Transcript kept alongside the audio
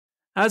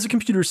As a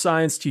computer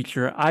science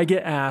teacher, I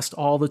get asked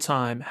all the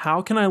time,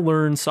 how can I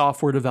learn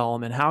software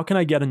development? How can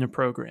I get into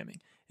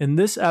programming? In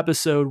this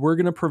episode, we're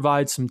going to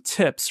provide some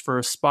tips for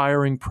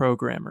aspiring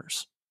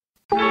programmers.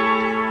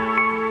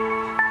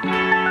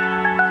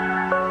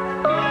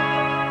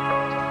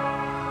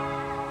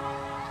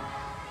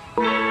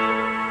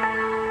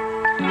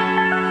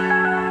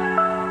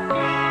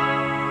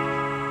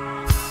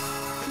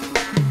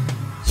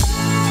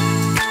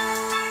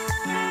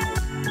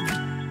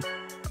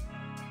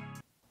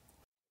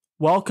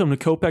 Welcome to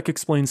Kopec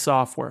Explains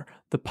Software,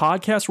 the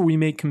podcast where we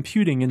make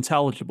computing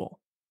intelligible.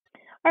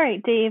 All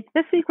right, Dave,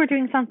 this week we're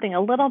doing something a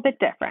little bit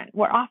different.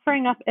 We're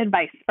offering up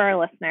advice for our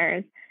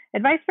listeners,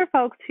 advice for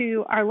folks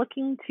who are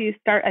looking to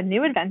start a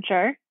new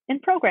adventure in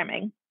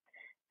programming.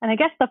 And I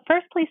guess the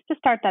first place to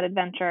start that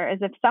adventure is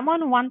if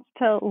someone wants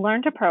to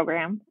learn to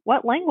program,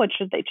 what language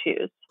should they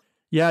choose?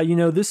 Yeah,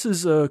 this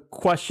is a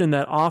question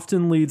that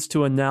often leads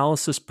to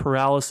analysis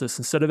paralysis.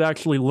 Instead of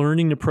actually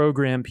learning to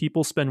program,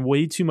 people spend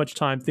way too much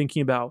time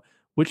thinking about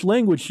which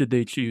language should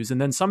they choose. And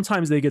then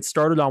sometimes they get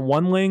started on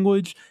one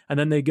language and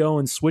then they go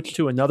and switch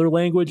to another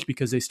language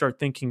because they start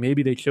thinking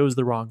maybe they chose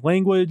the wrong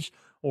language,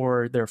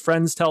 or their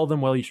friends tell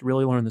them, well, you should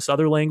really learn this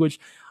other language.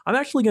 I'm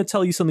actually going to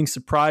tell you something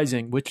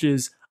surprising, which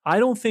is I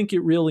don't think it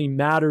really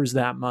matters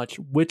that much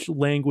which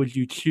language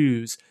you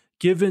choose,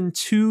 given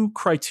two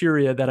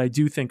criteria that I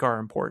do think are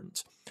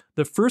important.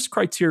 The first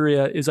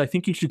criteria is I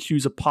think you should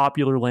choose a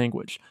popular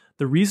language.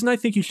 The reason I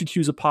think you should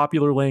choose a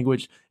popular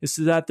language is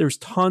so that there's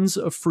tons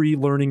of free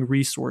learning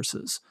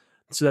resources,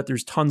 so that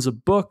there's tons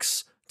of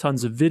books,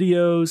 tons of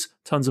videos,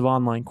 tons of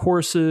online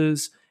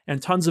courses,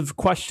 and tons of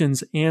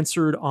questions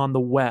answered on the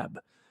web.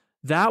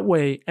 That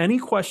way, any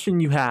question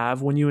you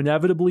have when you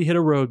inevitably hit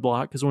a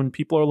roadblock, because when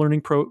people are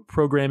learning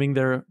programming,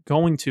 they're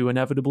going to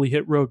inevitably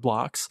hit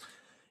roadblocks,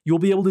 you'll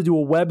be able to do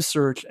a web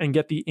search and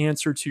get the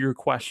answer to your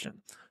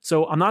question.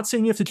 So I'm not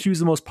saying you have to choose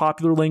the most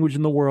popular language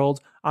in the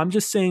world. I'm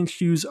just saying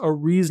choose a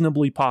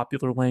reasonably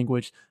popular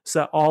language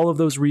so that all of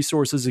those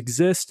resources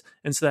exist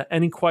and so that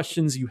any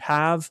questions you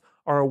have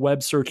are a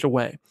web search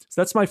away. So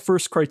that's my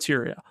first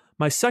criteria.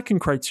 My second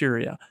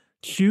criteria,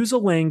 choose a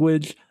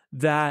language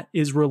that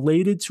is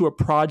related to a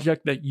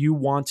project that you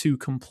want to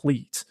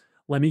complete.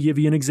 Let me give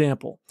you an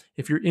example.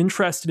 If you're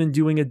interested in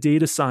doing a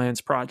data science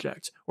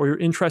project, or you're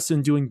interested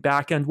in doing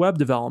back-end web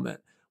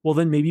development, well,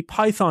 then maybe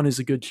Python is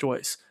a good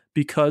choice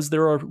because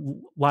there are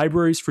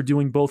libraries for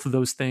doing both of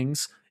those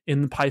things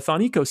in the Python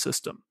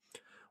ecosystem.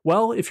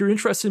 Well, if you're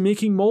interested in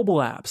making mobile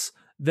apps,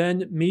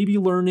 then maybe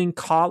learning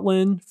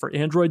Kotlin for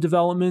Android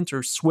development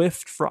or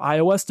Swift for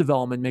iOS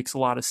development makes a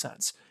lot of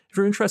sense. If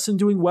you're interested in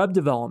doing web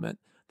development,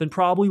 then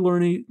probably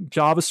learning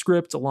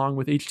JavaScript along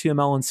with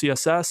HTML and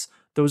CSS,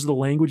 those are the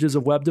languages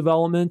of web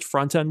development,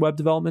 front-end web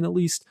development at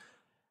least,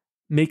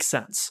 makes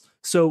sense.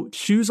 So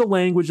choose a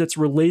language that's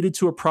related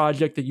to a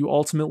project that you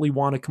ultimately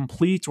want to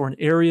complete or an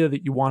area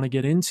that you want to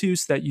get into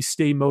so that you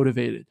stay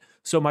motivated.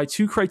 So my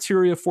two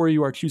criteria for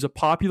you are choose a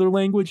popular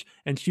language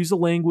and choose a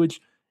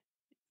language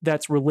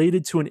that's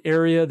related to an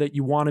area that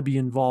you want to be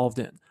involved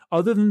in.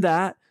 Other than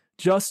that,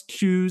 just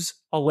choose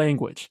a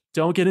language.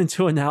 Don't get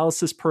into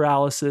analysis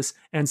paralysis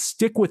and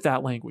stick with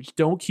that language.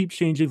 Don't keep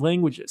changing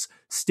languages.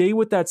 Stay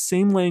with that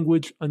same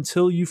language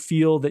until you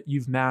feel that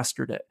you've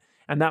mastered it.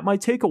 And that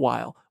might take a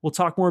while. We'll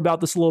talk more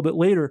about this a little bit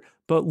later,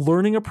 but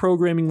learning a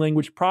programming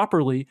language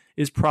properly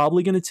is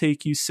probably going to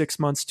take you 6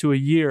 months to a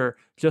year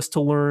just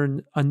to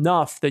learn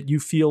enough that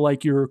you feel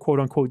like you're quote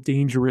unquote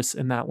dangerous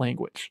in that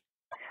language.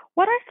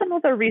 What are some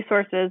of the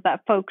resources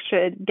that folks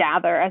should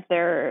gather as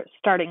they're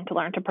starting to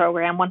learn to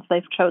program once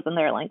they've chosen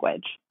their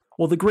language?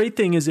 Well, the great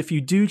thing is if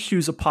you do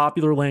choose a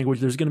popular language,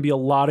 there's going to be a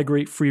lot of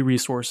great free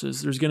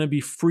resources. There's going to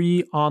be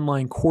free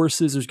online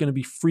courses. There's going to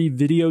be free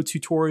video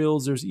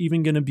tutorials. There's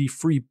even going to be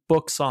free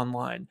books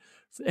online.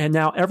 And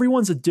now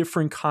everyone's a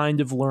different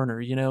kind of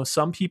learner.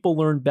 Some people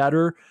learn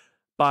better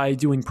by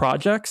doing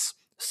projects.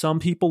 Some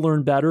people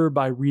learn better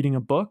by reading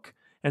a book.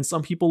 And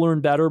some people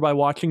learn better by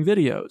watching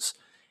videos.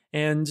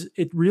 And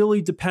it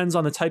really depends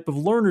on the type of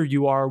learner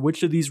you are,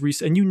 which of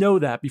these, and you know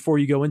that before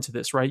you go into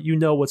this, right? You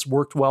know what's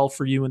worked well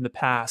for you in the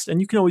past.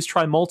 And you can always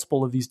try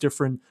multiple of these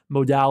different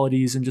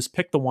modalities and just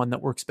pick the one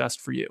that works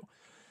best for you.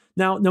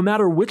 Now, no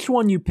matter which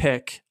one you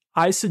pick,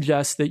 I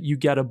suggest that you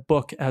get a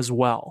book as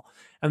well.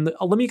 And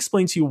let me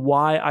explain to you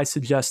why I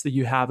suggest that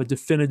you have a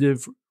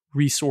definitive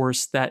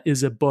resource that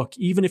is a book.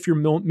 Even if you're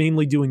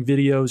mainly doing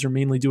videos or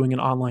mainly doing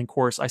an online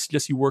course, I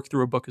suggest you work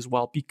through a book as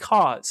well,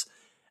 because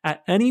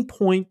at any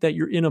point that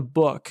you're in a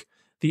book,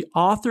 the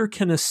author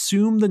can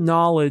assume the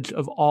knowledge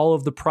of all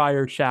of the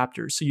prior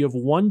chapters. So you have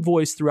one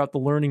voice throughout the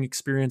learning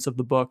experience of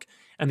the book,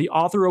 and the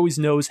author always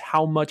knows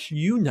how much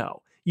you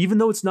know, even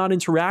though it's not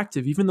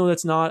interactive, even though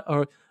that's not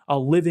a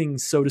living,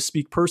 so to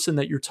speak, person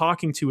that you're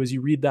talking to as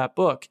you read that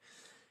book.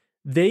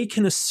 They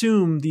can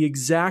assume the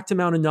exact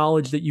amount of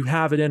knowledge that you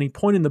have at any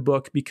point in the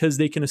book because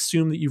they can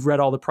assume that you've read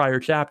all the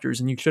prior chapters,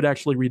 and you should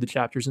actually read the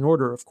chapters in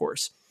order, of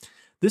course.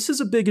 This is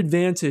a big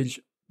advantage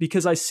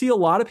because I see a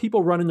lot of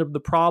people run into the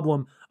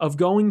problem of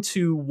going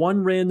to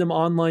one random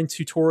online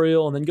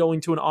tutorial and then going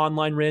to an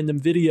online random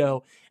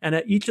video. And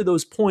at each of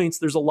those points,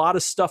 there's a lot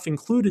of stuff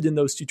included in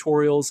those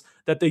tutorials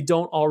that they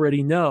don't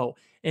already know.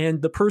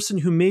 And the person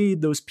who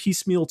made those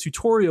piecemeal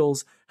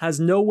tutorials has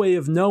no way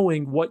of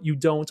knowing what you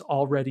don't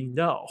already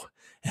know.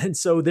 And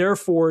so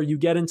therefore, you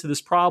get into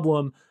this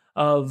problem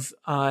of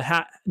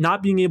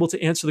not being able to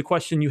answer the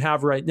question you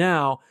have right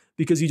now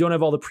because you don't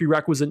have all the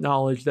prerequisite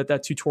knowledge that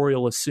that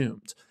tutorial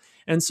assumed.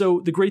 And so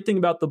the great thing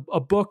about a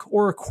book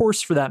or a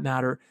course for that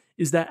matter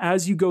is that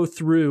as you go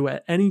through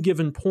at any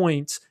given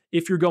point,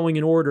 if you're going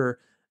in order,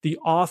 the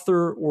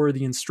author or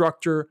the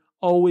instructor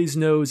always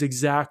knows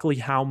exactly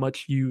how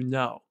much you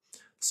know.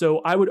 So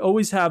I would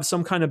always have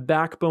some kind of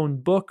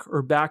backbone book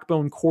or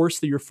backbone course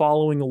that you're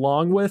following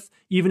along with,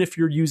 even if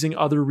you're using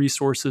other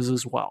resources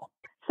as well.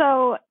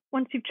 So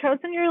once you've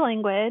chosen your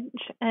language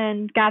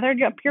and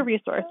gathered up your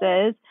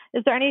resources,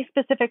 is there any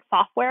specific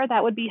software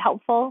that would be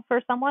helpful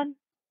for someone?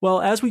 Well,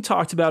 as we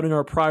talked about in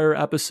our prior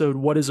episode,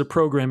 What is a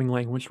Programming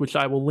Language, which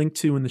I will link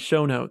to in the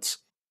show notes,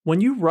 when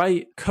you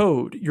write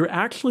code, you're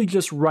actually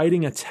just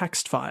writing a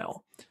text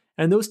file.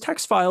 And those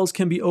text files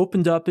can be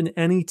opened up in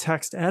any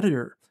text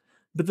editor.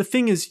 But the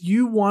thing is,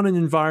 you want an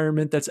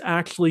environment that's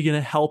actually going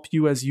to help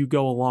you as you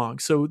go along.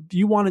 So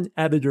you want an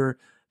editor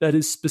that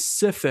is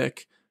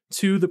specific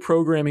to the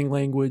programming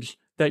language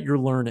that you're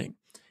learning.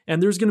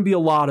 And there's going to be a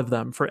lot of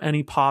them for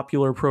any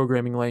popular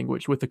programming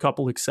language, with a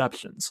couple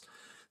exceptions.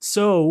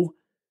 So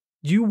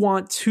you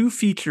want two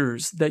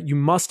features that you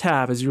must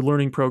have as you're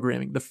learning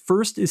programming. The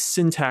first is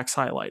syntax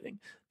highlighting.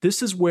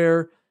 This is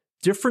where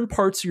different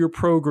parts of your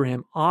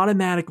program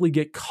automatically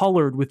get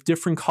colored with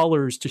different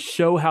colors to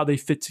show how they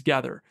fit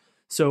together.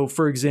 So,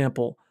 for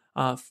example,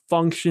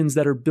 functions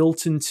that are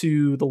built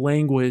into the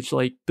language,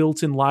 like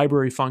built-in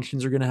library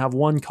functions, are going to have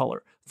one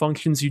color.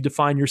 Functions you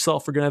define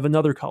yourself are going to have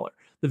another color.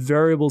 The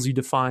variables you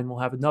define will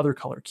have another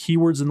color.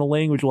 Keywords in the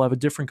language will have a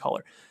different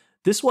color.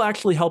 This will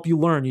actually help you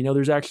learn. You know,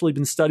 there's actually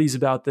been studies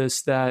about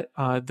this, that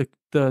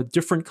the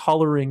different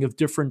coloring of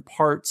different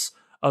parts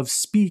of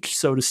speech,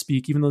 so to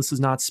speak, even though this is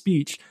not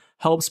speech,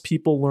 helps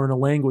people learn a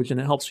language, and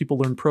it helps people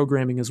learn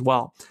programming as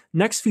well.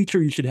 Next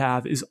feature you should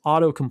have is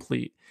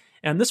autocomplete.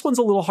 And this one's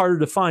a little harder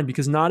to find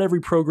because not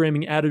every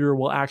programming editor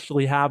will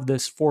actually have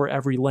this for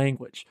every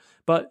language.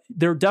 But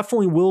there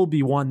definitely will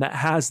be one that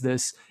has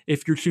this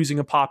if you're choosing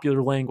a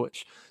popular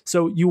language.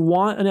 So you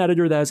want an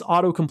editor that has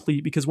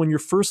autocomplete because when you're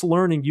first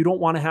learning, you don't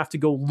want to have to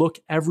go look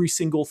every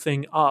single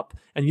thing up,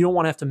 and you don't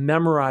want to have to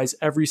memorize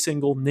every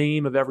single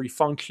name of every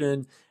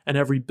function and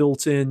every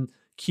built-in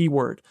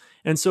keyword.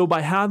 And so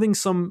by having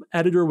some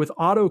editor with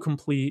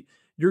autocomplete,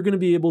 you're going to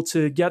be able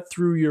to get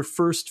through your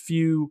first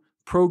few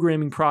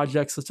programming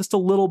projects just a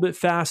little bit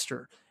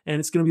faster, and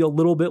it's going to be a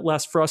little bit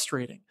less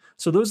frustrating.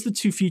 So those are the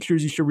two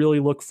features you should really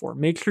look for.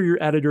 Make sure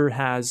your editor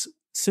has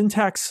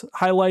syntax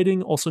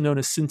highlighting, also known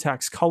as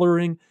syntax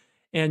coloring,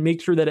 and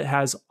make sure that it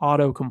has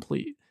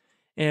autocomplete.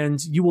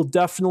 And you will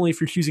definitely,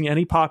 if you're choosing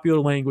any popular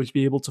language,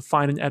 be able to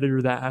find an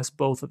editor that has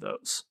both of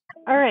those.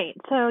 All right,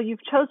 so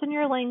you've chosen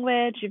your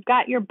language, you've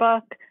got your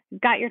book,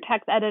 you've got your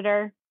text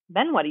editor.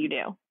 Then what do you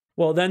do?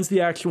 Well, then's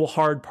the actual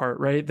hard part,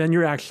 right? Then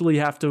you actually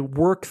have to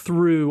work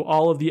through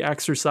all of the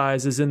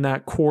exercises in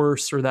that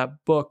course or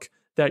that book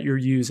that you're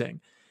using.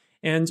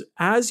 And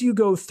as you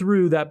go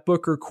through that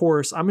book or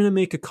course, I'm going to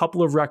make a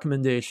couple of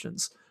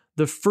recommendations.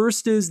 The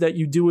first is that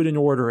you do it in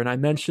order, and I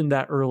mentioned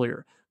that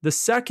earlier. The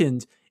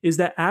second is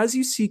that as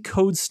you see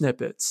code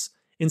snippets,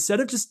 instead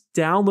of just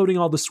downloading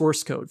all the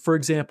source code, for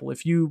example,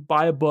 if you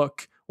buy a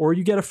book or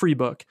you get a free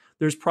book,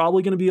 there's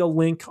probably going to be a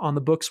link on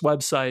the book's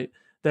website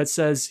that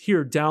says,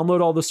 here, download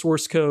all the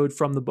source code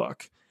from the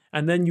book.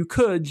 And then you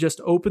could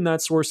just open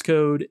that source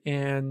code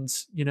and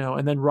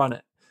then run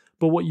it.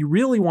 But what you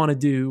really want to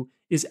do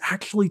is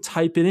actually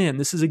type it in.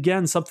 This is,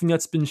 again, something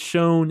that's been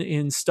shown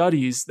in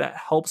studies that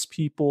helps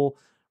people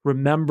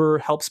remember,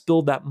 helps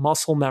build that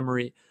muscle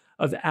memory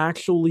of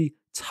actually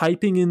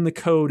typing in the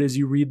code as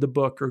you read the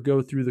book or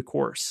go through the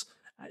course.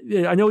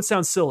 I know it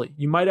sounds silly.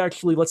 You might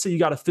actually, let's say you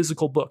got a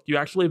physical book. You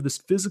actually have this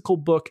physical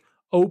book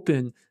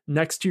open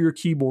next to your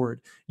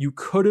keyboard. You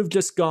could have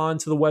just gone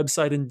to the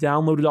website and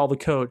downloaded all the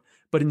code,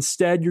 but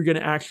instead you're going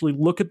to actually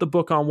look at the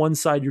book on one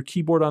side, your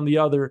keyboard on the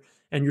other,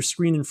 and your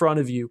screen in front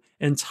of you,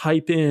 and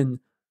type in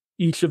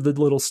each of the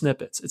little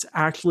snippets. It's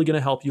actually going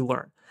to help you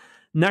learn.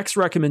 Next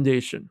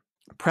recommendation,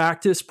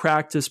 practice,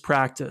 practice,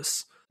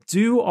 practice.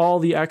 Do all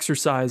the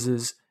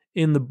exercises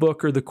in the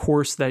book or the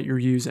course that you're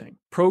using.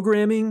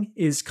 Programming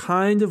is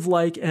kind of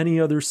like any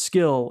other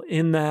skill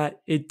in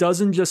that it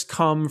doesn't just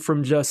come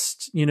from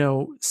just,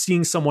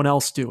 seeing someone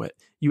else do it.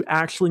 You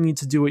actually need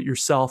to do it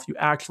yourself. You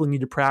actually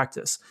need to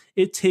practice.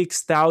 It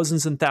takes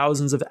thousands and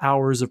thousands of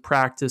hours of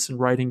practice and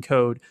writing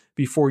code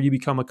before you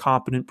become a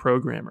competent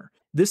programmer.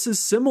 This is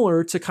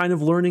similar to kind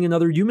of learning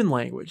another human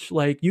language.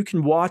 Like, you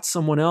can watch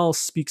someone else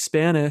speak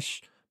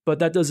Spanish, but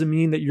that doesn't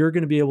mean that you're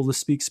going to be able to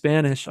speak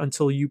Spanish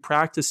until you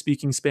practice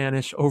speaking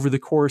Spanish over the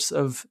course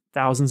of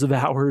thousands of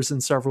hours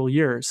and several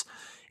years.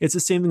 It's the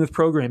same thing with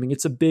programming.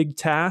 It's a big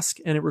task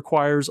and it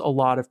requires a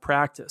lot of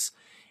practice.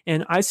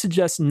 And I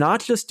suggest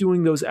not just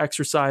doing those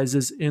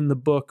exercises in the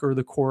book or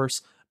the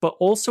course, but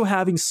also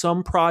having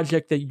some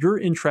project that you're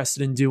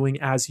interested in doing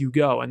as you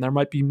go. And there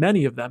might be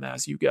many of them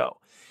as you go.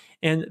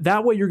 And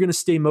that way you're going to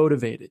stay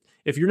motivated.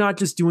 If you're not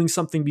just doing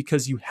something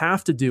because you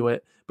have to do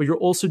it, but you're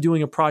also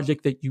doing a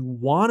project that you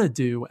want to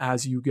do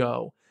as you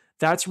go,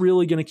 that's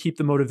really going to keep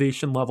the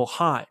motivation level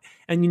high.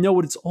 And you know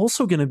what? It's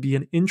also going to be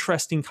an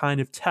interesting kind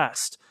of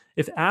test.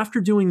 If after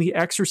doing the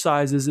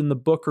exercises in the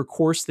book or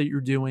course that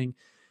you're doing,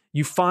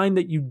 you find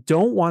that you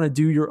don't want to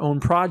do your own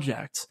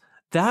project,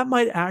 that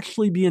might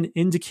actually be an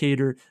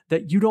indicator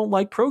that you don't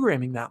like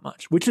programming that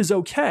much, which is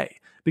okay,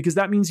 because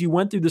that means you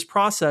went through this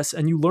process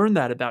and you learned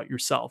that about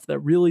yourself, that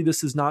really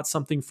this is not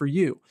something for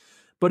you.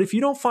 But if you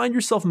don't find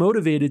yourself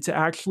motivated to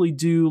actually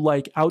do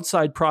like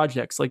outside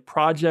projects, like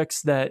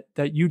projects that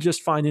you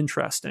just find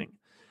interesting,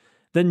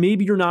 then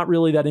maybe you're not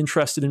really that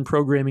interested in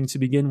programming to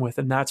begin with,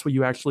 and that's what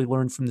you actually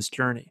learn from this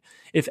journey.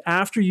 If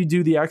after you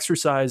do the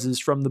exercises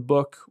from the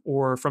book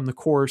or from the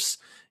course,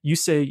 you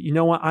say, you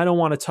know what, I don't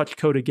want to touch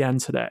code again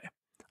today,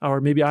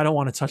 or maybe I don't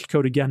want to touch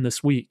code again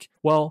this week,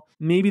 well,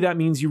 maybe that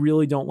means you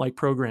really don't like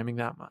programming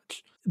that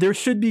much. There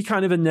should be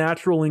kind of a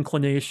natural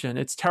inclination.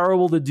 It's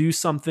terrible to do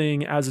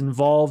something as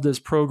involved as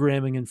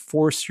programming and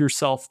force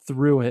yourself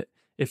through it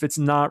if it's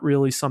not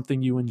really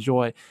something you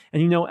enjoy.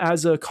 And, you know,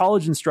 as a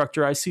college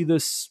instructor, I see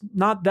this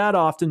not that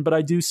often, but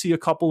I do see a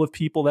couple of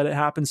people that it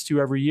happens to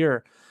every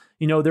year.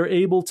 You know, they're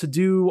able to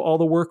do all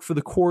the work for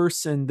the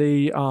course and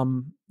they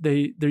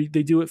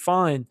do it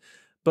fine.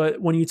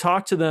 But when you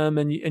talk to them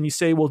and you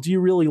say, well, do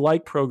you really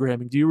like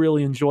programming? Do you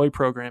really enjoy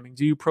programming?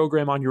 Do you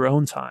program on your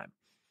own time?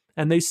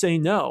 And they say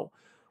no.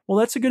 Well,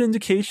 that's a good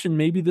indication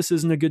maybe this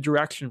isn't a good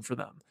direction for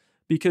them,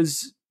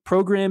 because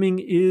programming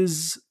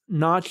is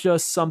not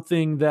just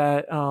something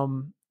that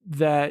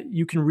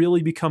you can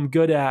really become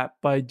good at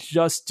by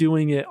just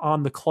doing it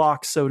on the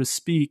clock, so to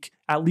speak,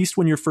 at least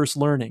when you're first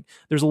learning.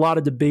 There's a lot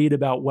of debate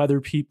about whether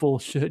people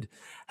should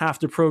have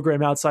to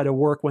program outside of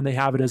work when they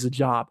have it as a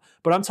job.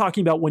 But I'm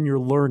talking about when you're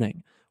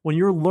learning. When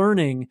you're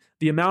learning,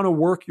 the amount of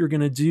work you're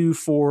going to do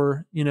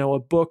for, you know, a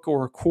book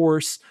or a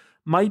course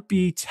might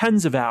be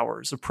tens of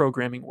hours of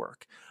programming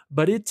work.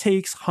 But it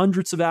takes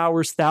hundreds of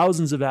hours,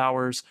 thousands of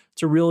hours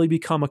to really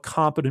become a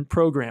competent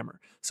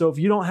programmer. So if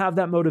you don't have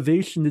that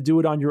motivation to do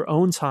it on your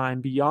own time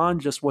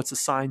beyond just what's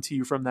assigned to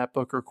you from that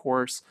book or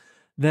course,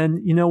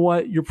 then you know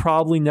what? You're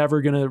probably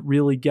never going to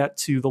really get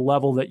to the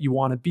level that you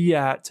want to be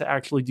at to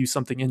actually do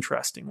something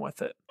interesting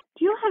with it.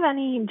 Do you have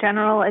any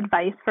general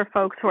advice for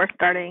folks who are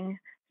starting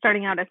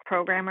out as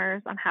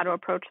programmers on how to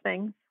approach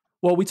things?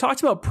 Well, we talked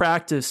about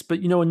practice,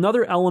 but you know,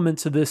 another element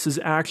to this is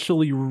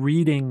actually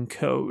reading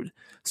code.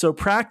 So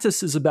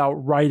practice is about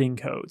writing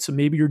code. So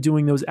maybe you're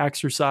doing those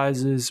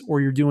exercises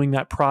or you're doing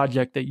that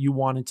project that you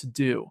wanted to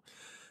do.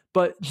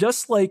 But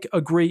just like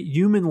a great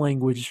human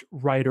language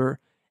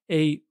writer,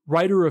 a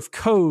writer of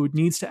code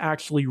needs to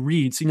actually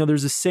read. So, you know,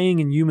 there's a saying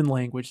in human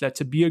language that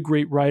to be a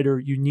great writer,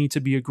 you need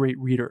to be a great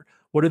reader.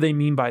 What do they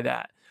mean by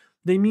that?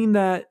 They mean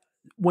that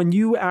when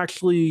you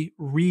actually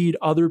read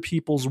other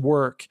people's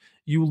work,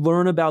 you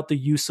learn about the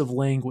use of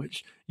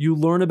language. You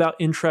learn about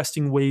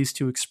interesting ways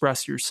to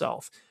express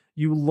yourself.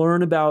 You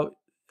learn about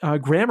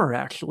grammar,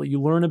 actually.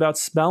 You learn about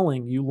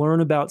spelling. You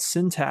learn about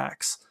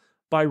syntax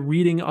by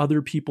reading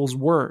other people's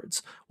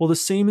words. Well, the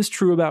same is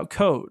true about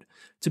code.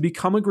 To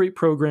become a great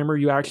programmer,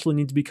 you actually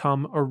need to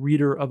become a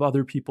reader of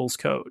other people's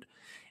code.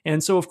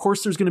 And so, of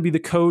course, there's going to be the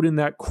code in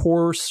that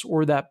course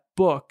or that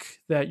book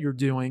that you're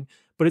doing,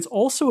 but it's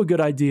also a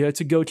good idea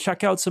to go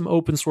check out some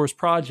open source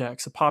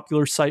projects. A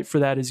popular site for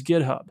that is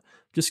GitHub.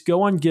 Just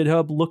go on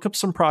GitHub, look up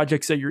some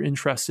projects that you're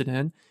interested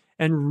in,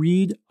 and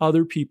read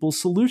other people's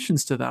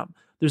solutions to them.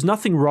 There's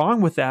nothing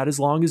wrong with that as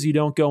long as you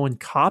don't go and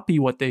copy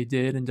what they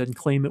did and then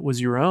claim it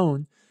was your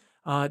own.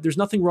 There's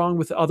nothing wrong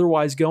with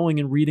otherwise going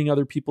and reading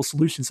other people's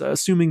solutions,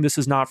 assuming this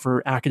is not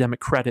for academic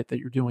credit that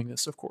you're doing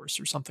this, of course,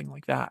 or something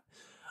like that.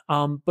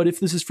 But if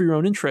this is for your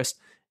own interest,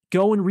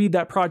 go and read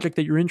that project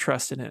that you're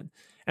interested in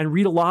and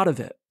read a lot of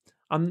it.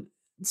 I'm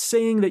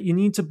saying that you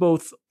need to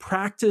both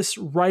practice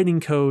writing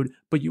code,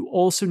 but you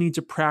also need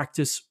to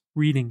practice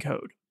reading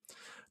code.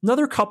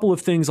 Another couple of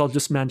things I'll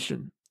just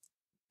mention.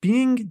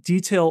 Being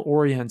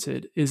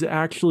detail-oriented is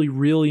actually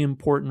really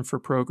important for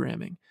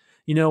programming.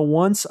 You know,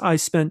 once I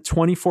spent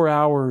 24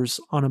 hours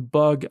on a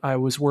bug I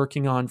was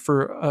working on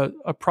for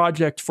a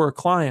project for a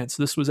client.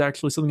 So this was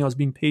actually something I was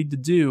being paid to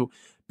do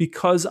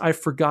because I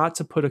forgot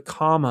to put a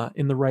comma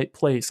in the right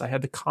place. I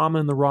had the comma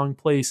in the wrong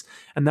place,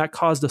 and that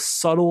caused a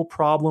subtle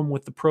problem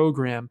with the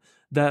program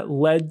that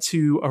led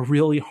to a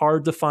really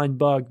hard to find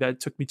bug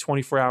that took me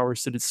 24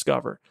 hours to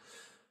discover.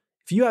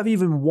 If you have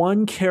even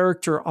one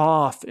character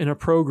off in a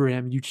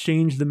program, you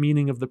change the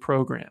meaning of the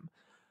program.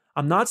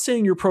 I'm not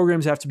saying your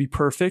programs have to be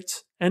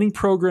perfect. Any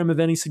program of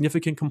any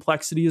significant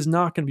complexity is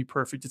not going to be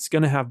perfect. It's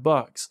going to have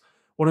bugs.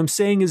 What I'm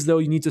saying is, though,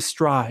 you need to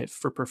strive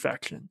for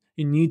perfection.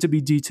 You need to be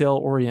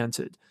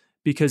detail-oriented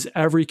because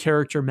every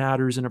character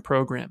matters in a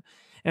program.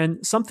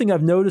 And something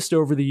I've noticed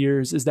over the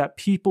years is that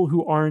people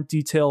who aren't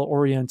detail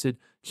oriented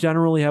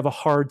generally have a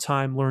hard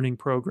time learning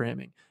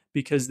programming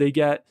because they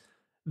get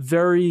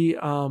very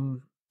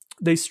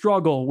they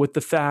struggle with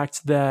the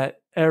fact that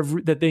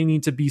that they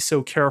need to be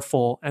so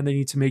careful and they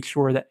need to make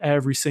sure that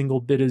every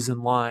single bit is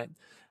in line.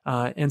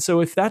 And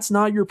so if that's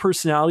not your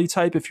personality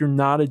type, if you're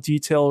not a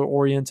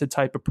detail-oriented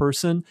type of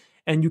person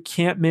and you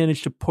can't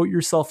manage to put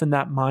yourself in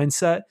that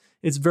mindset,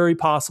 it's very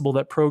possible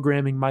that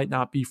programming might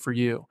not be for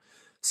you.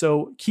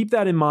 So keep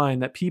that in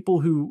mind, that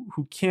people who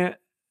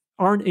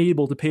aren't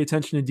able to pay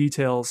attention to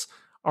details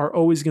are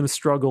always going to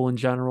struggle in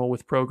general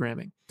with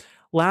programming.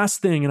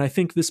 Last thing, and I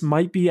think this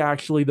might be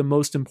actually the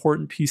most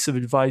important piece of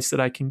advice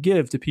that I can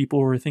give to people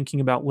who are thinking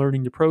about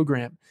learning to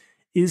program,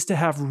 is to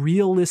have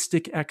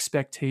realistic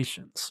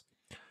expectations.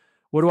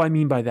 What do I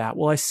mean by that?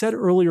 Well, I said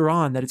earlier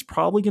on that it's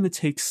probably going to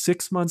take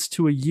 6 months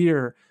to a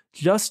year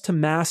just to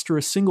master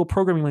a single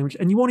programming language,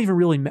 and you won't even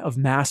really have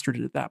mastered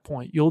it at that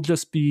point. You'll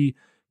just be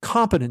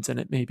competent in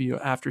it maybe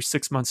after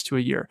 6 months to a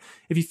year.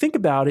 If you think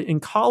about it, in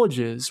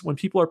colleges, when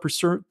people are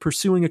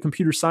pursuing a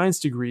computer science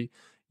degree,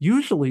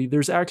 usually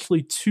there's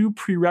actually 2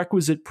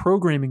 prerequisite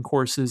programming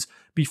courses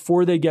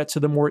before they get to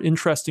the more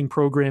interesting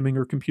programming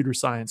or computer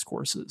science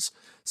courses.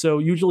 So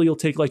usually you'll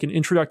take like an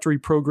introductory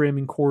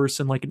programming course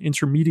and like an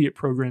intermediate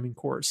programming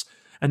course.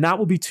 And that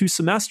will be 2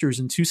 semesters,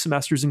 and 2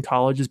 semesters in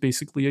college is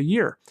basically a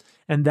year.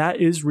 And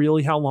that is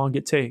really how long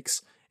it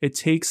takes. It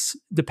takes,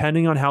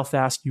 depending on how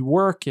fast you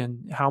work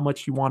and how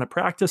much you want to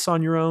practice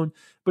on your own,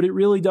 but it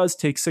really does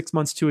take 6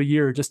 months to a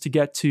year just to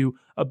get to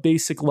a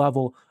basic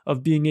level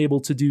of being able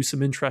to do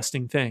some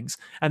interesting things.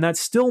 And that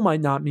still might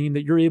not mean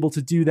that you're able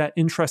to do that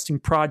interesting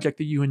project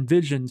that you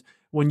envisioned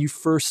when you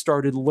first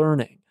started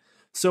learning.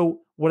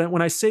 So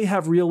when I say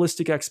have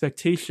realistic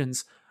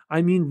expectations,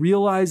 I mean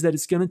realize that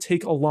it's going to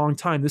take a long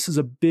time. This is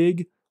a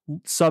big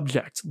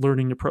subject,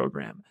 learning to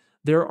program.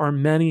 There are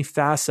many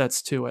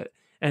facets to it.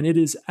 And it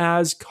is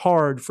as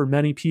hard for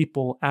many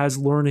people as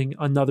learning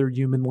another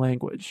human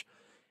language.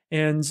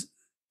 And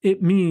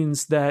it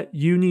means that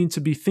you need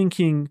to be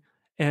thinking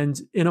and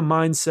in a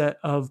mindset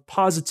of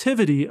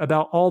positivity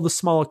about all the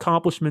small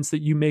accomplishments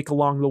that you make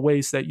along the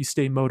way so that you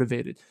stay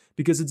motivated.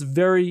 Because it's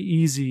very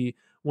easy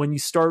when you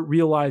start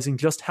realizing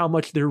just how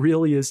much there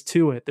really is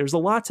to it. There's a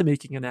lot to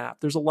making an app.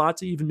 There's a lot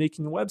to even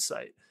making a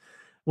website.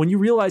 When you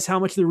realize how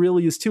much there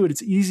really is to it,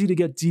 it's easy to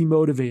get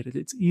demotivated.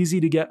 It's easy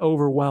to get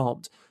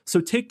overwhelmed. So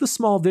take the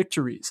small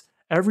victories.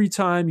 Every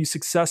time you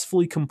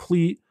successfully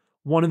complete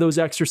one of those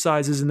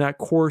exercises in that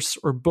course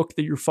or book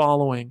that you're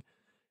following,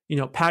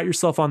 pat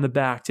yourself on the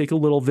back, take a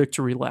little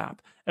victory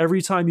lap.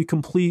 Every time you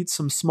complete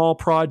some small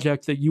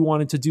project that you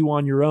wanted to do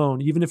on your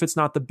own, even if it's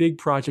not the big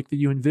project that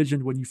you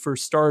envisioned when you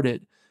first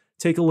started,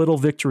 take a little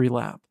victory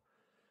lap.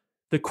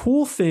 The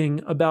cool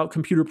thing about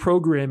computer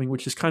programming,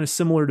 which is kind of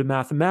similar to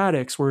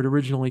mathematics, where it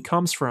originally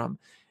comes from,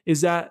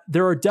 is that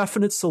there are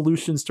definite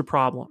solutions to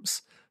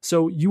problems.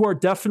 So you are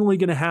definitely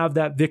going to have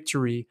that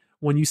victory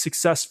when you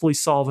successfully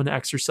solve an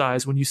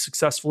exercise, when you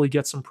successfully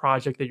get some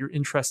project that you're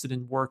interested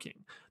in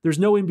working. There's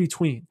no in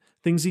between.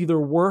 Things either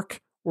work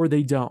or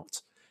they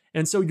don't.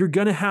 And so you're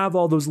going to have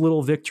all those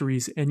little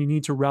victories and you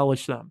need to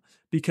relish them,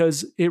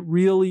 because it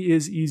really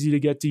is easy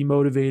to get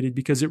demotivated,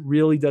 because it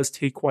really does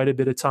take quite a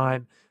bit of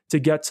time to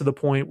get to the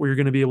point where you're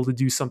going to be able to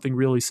do something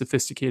really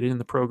sophisticated in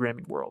the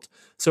programming world.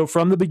 So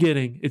from the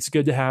beginning, it's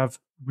good to have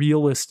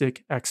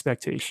realistic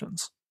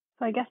expectations.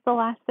 So I guess the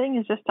last thing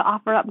is just to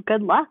offer up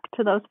good luck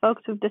to those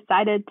folks who've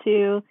decided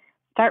to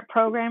start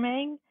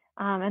programming,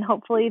 and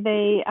hopefully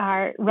they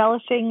are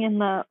relishing in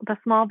the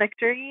small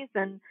victories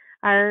and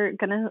are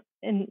gonna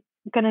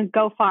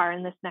go far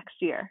in this next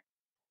year.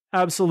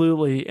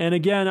 Absolutely. And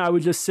again, I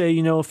would just say,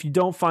 if you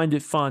don't find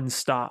it fun,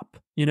 stop.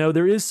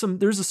 There's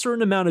a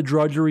certain amount of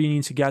drudgery you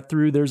need to get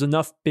through. There's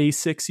enough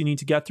basics you need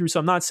to get through.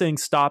 So I'm not saying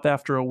stop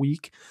after a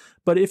week,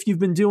 but if you've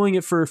been doing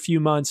it for a few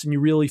months and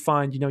you really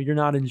find, you're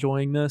not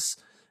enjoying this,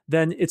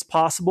 then it's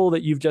possible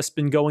that you've just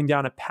been going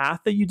down a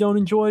path that you don't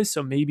enjoy.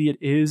 So maybe it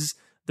is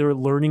the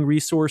learning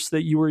resource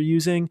that you were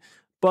using,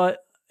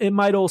 but it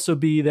might also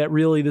be that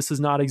really this is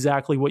not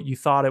exactly what you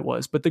thought it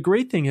was. But the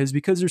great thing is,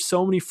 because there's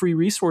so many free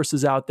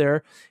resources out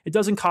there, it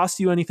doesn't cost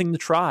you anything to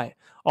try.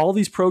 All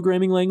these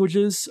programming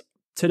languages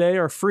today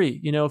are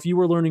free. If you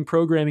were learning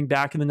programming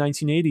back in the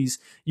 1980s,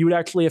 you would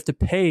actually have to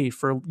pay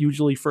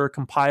usually for a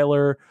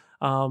compiler.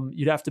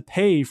 You'd have to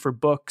pay for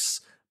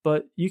books,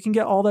 but you can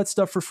get all that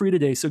stuff for free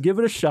today. So give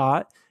it a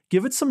shot.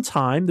 Give it some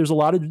time. There's a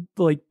lot of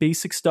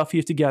basic stuff you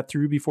have to get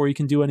through before you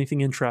can do anything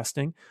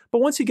interesting. But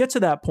once you get to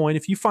that point,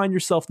 if you find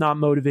yourself not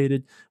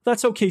motivated,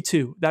 that's okay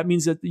too. That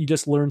means that you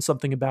just learned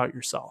something about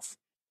yourself.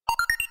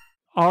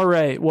 All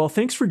right. Well,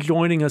 thanks for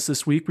joining us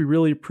this week. We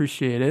really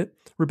appreciate it.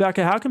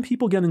 Rebecca, how can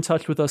people get in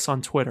touch with us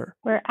on Twitter?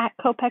 We're at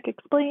Kopec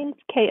Explains,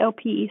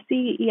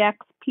 KOPECEXPLAINS.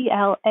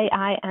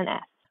 And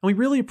we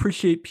really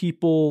appreciate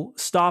people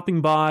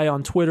stopping by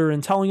on Twitter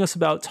and telling us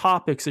about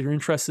topics that you're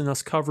interested in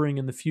us covering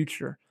in the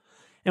future.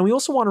 And we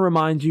also want to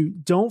remind you,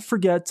 don't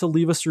forget to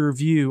leave us a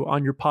review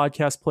on your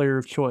podcast player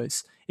of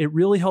choice. It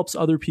really helps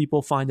other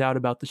people find out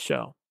about the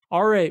show.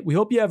 All right. We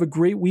hope you have a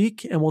great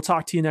week, and we'll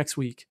talk to you next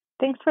week.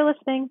 Thanks for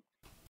listening.